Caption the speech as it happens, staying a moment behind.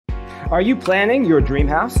Are you planning your dream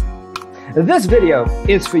house? This video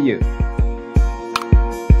is for you.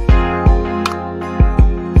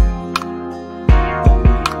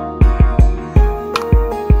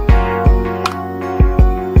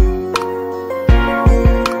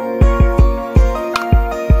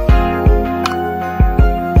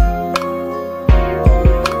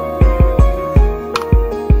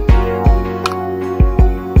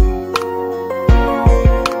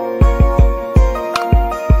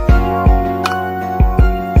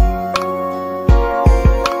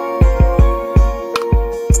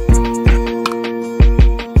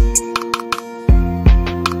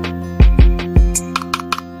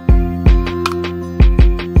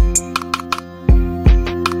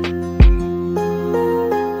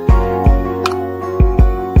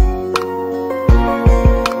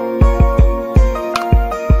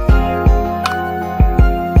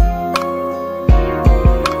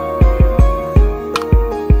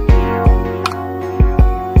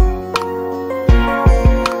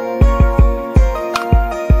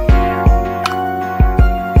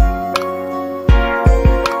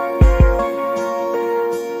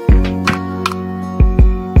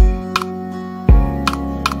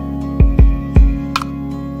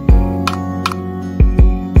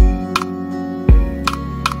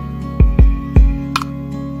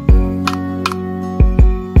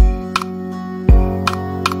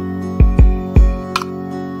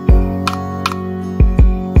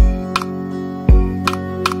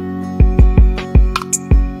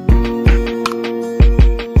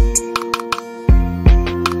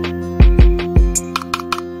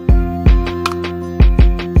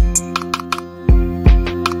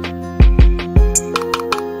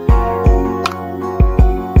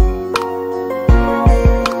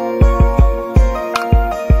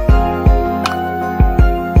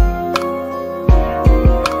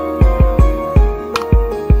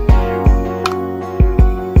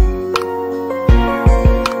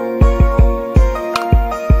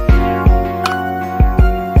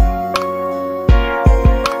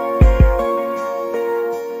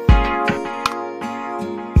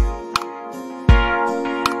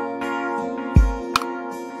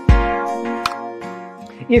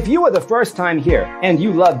 If you are the first time here and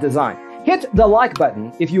you love design, hit the like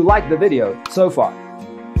button if you like the video so far.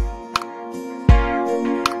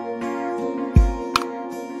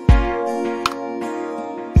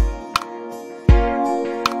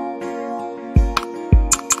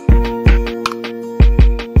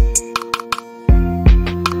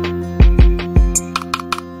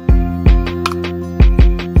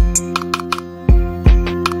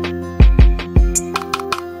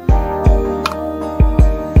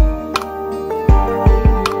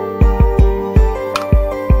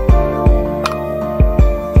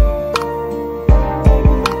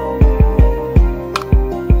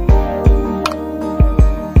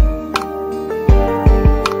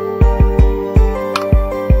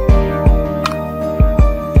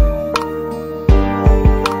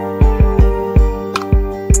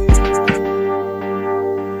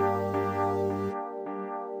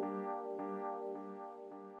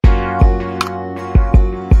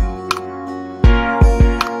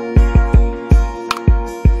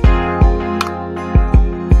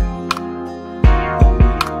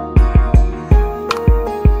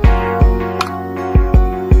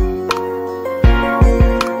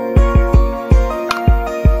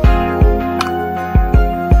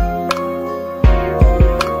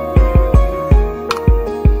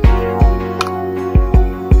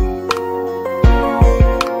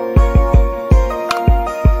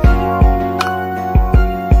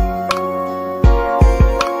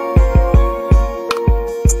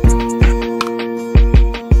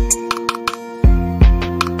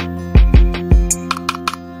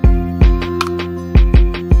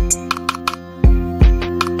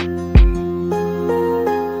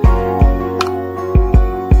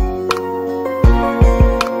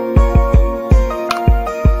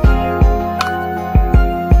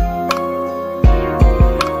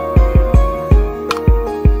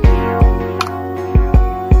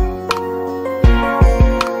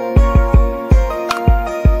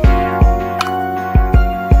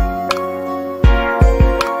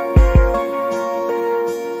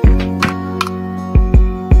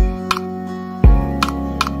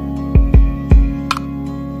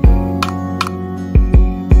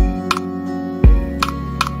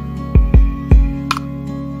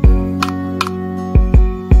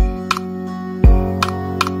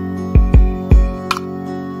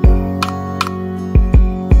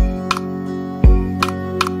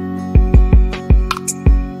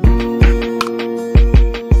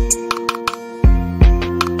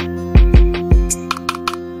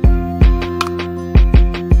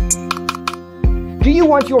 you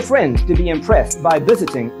want your friends to be impressed by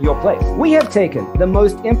visiting your place? We have taken the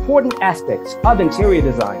most important aspects of interior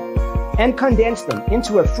design and condensed them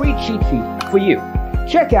into a free cheat sheet for you.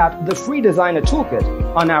 Check out the free designer toolkit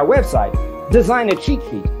on our website,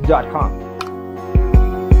 designercheatsheet.com.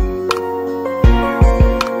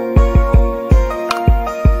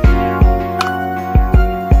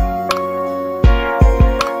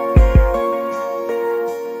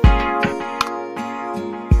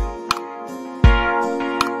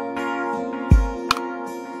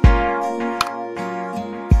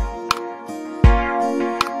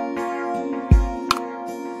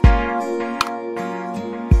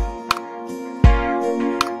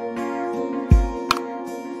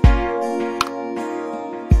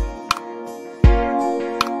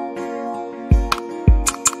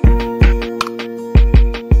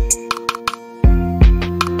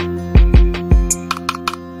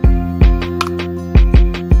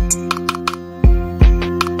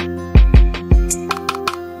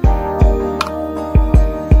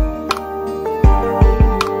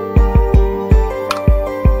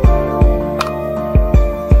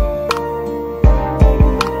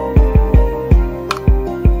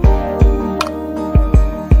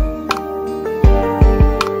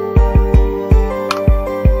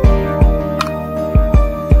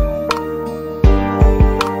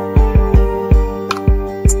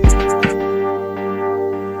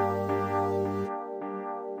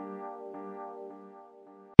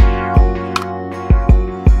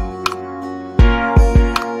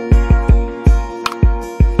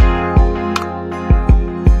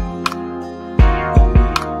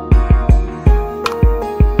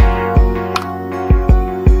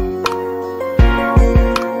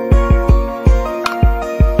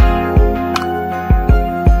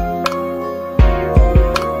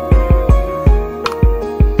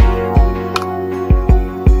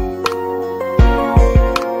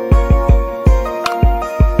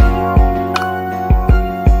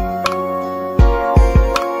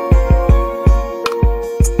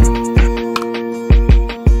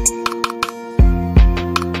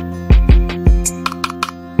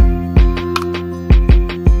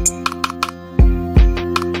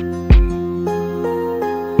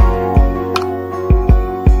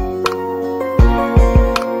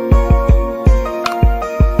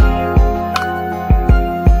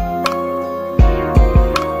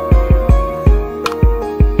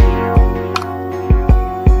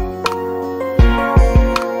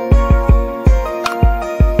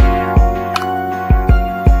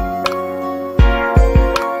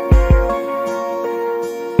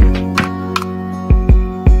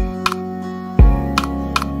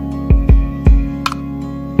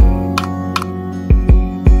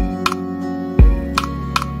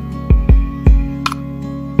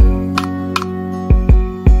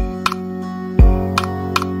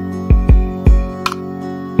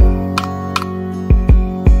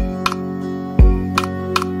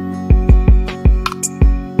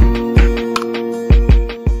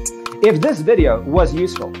 If this video was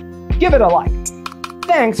useful, give it a like.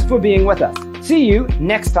 Thanks for being with us. See you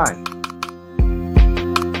next time.